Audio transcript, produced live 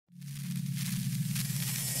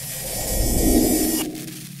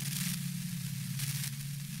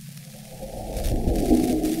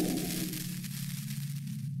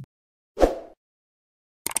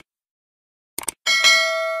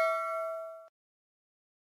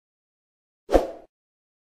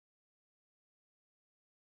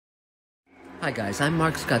Hi guys, I'm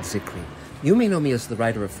Marc Scott Zicree. You may know me as the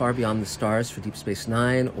writer of Far Beyond the Stars for Deep Space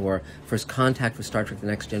Nine, or First Contact for Star Trek The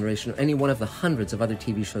Next Generation, or any one of the hundreds of other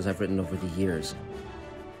TV shows I've written over the years.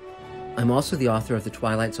 I'm also the author of the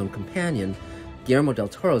Twilight Zone Companion, Guillermo del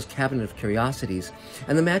Toro's Cabinet of Curiosities,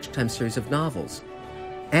 and the Magic Time series of novels.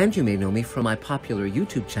 And you may know me from my popular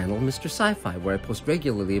YouTube channel, Mr. Sci-Fi, where I post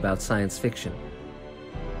regularly about science fiction.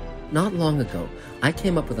 Not long ago, I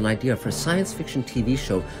came up with an idea for a science fiction TV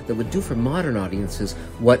show that would do for modern audiences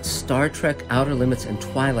what Star Trek, Outer Limits, and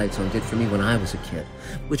Twilight Zone did for me when I was a kid,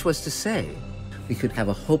 which was to say, we could have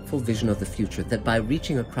a hopeful vision of the future, that by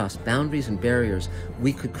reaching across boundaries and barriers,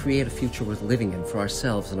 we could create a future worth living in for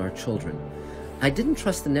ourselves and our children. I didn't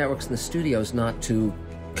trust the networks and the studios not to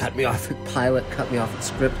cut me off at pilot, cut me off at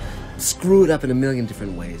script, screw it up in a million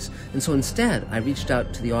different ways. And so instead, I reached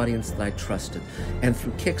out to the audience that I trusted. And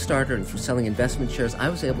through Kickstarter and through selling investment shares, I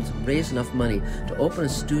was able to raise enough money to open a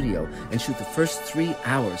studio and shoot the first 3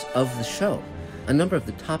 hours of the show. A number of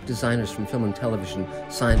the top designers from film and television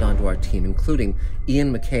signed on to our team, including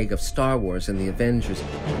Ian McCaig of Star Wars and the Avengers,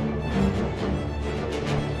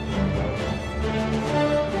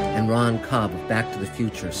 and Ron Cobb of Back to the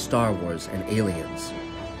Future, Star Wars, and Aliens.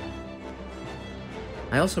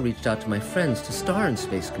 I also reached out to my friends to star in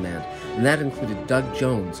Space Command, and that included Doug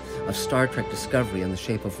Jones of Star Trek Discovery and The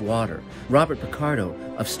Shape of Water, Robert Picardo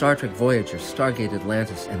of Star Trek Voyager, Stargate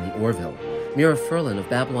Atlantis, and The Orville, Mira Furlan of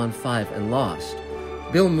Babylon 5 and Lost,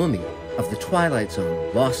 Bill Mumy of The Twilight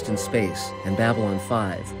Zone, Lost in Space, and Babylon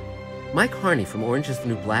 5, Mike Harney from Orange is the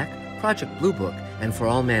New Black, Project Blue Book, and For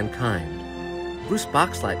All Mankind, Bruce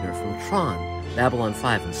Boxleitner from Tron, Babylon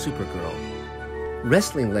 5, and Supergirl,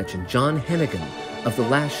 wrestling legend John Hennigan of The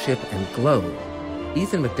Last Ship and Glow,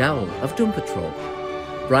 Ethan McDowell of Doom Patrol,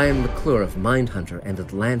 Brian McClure of Mindhunter and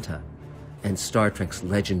Atlanta, and Star Trek's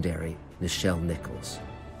legendary Nichelle Nichols.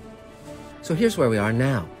 So here's where we are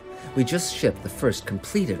now. We just shipped the first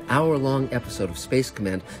completed hour-long episode of Space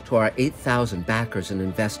Command to our 8,000 backers and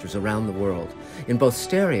investors around the world, in both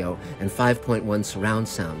stereo and 5.1 surround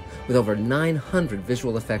sound, with over 900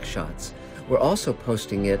 visual effects shots. We're also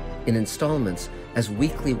posting it in installments as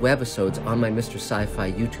weekly webisodes on my Mr.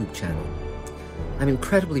 Sci-Fi YouTube channel. I'm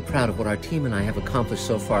incredibly proud of what our team and I have accomplished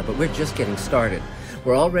so far, but we're just getting started.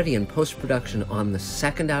 We're already in post-production on the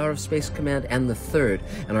second hour of Space Command and the third,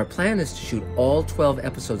 and our plan is to shoot all 12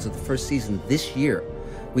 episodes of the first season this year.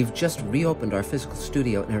 We've just reopened our physical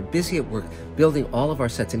studio and are busy at work building all of our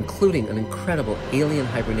sets, including an incredible alien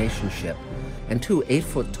hibernation ship and 2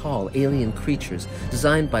 8-foot-tall alien creatures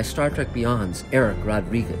designed by Star Trek Beyond's Eric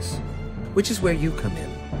Rodriguez, which is where you come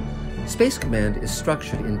in. Space Command is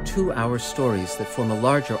structured in 2-hour stories that form a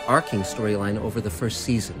larger arcing storyline over the first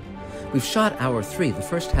season. We've shot Hour 3, the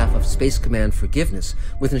first half of Space Command Forgiveness,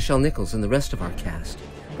 with Nichelle Nichols and the rest of our cast.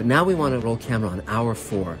 But now we want to roll camera on Hour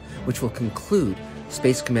 4, which will conclude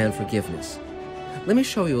Space Command Forgiveness. Let me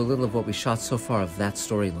show you a little of what we shot so far of that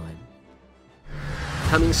storyline.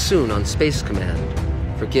 Coming soon on Space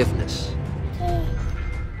Command Forgiveness.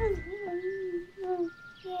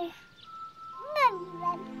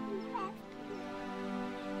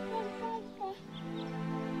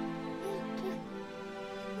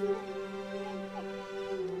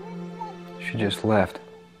 She just left.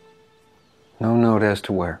 No note as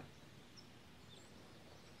to where.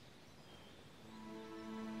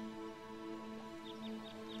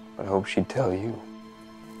 I hope she'd tell you.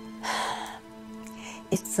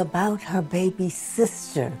 It's about her baby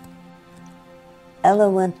sister. Ella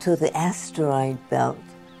went to the asteroid belt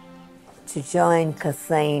to join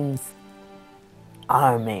Cathane's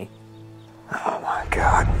army. Oh my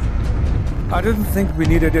God. I didn't think we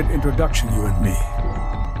needed an introduction, you and me.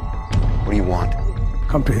 What do you want?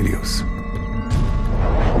 Come to Helios.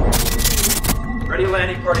 Ready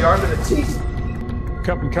landing party armed to the teeth.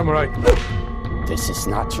 Captain Cameron. This is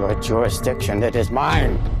not your jurisdiction, it is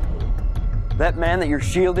mine. That man that you're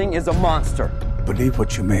shielding is a monster. Believe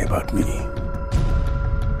what you may about me,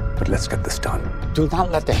 but let's get this done. Do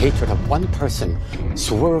not let the hatred of one person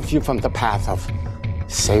swerve you from the path of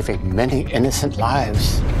saving many innocent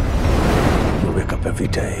lives. You wake up every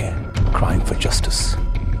day crying for justice,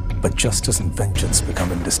 but justice and vengeance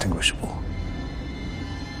become indistinguishable.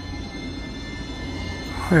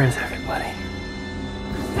 Where is everybody?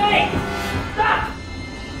 Hey! Stop!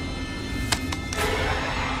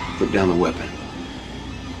 Put down the weapon.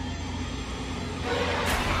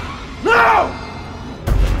 No!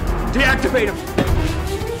 Deactivate him!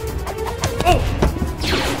 Oh!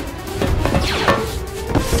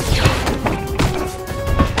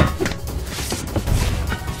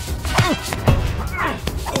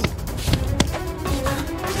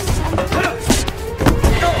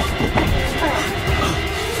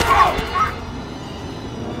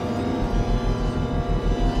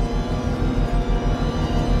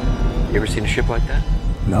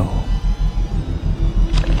 No.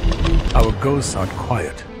 Our ghosts aren't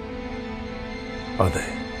quiet, are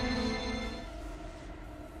they?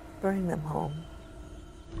 Bring them home.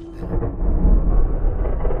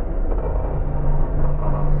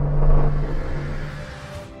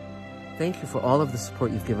 Thank you for all of the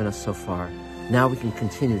support you've given us so far. Now we can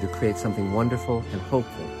continue to create something wonderful and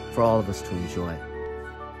hopeful for all of us to enjoy.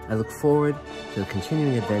 I look forward to the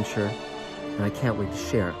continuing adventure, and I can't wait to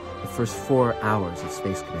share the first 4 hours of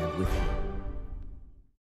Space Command with you.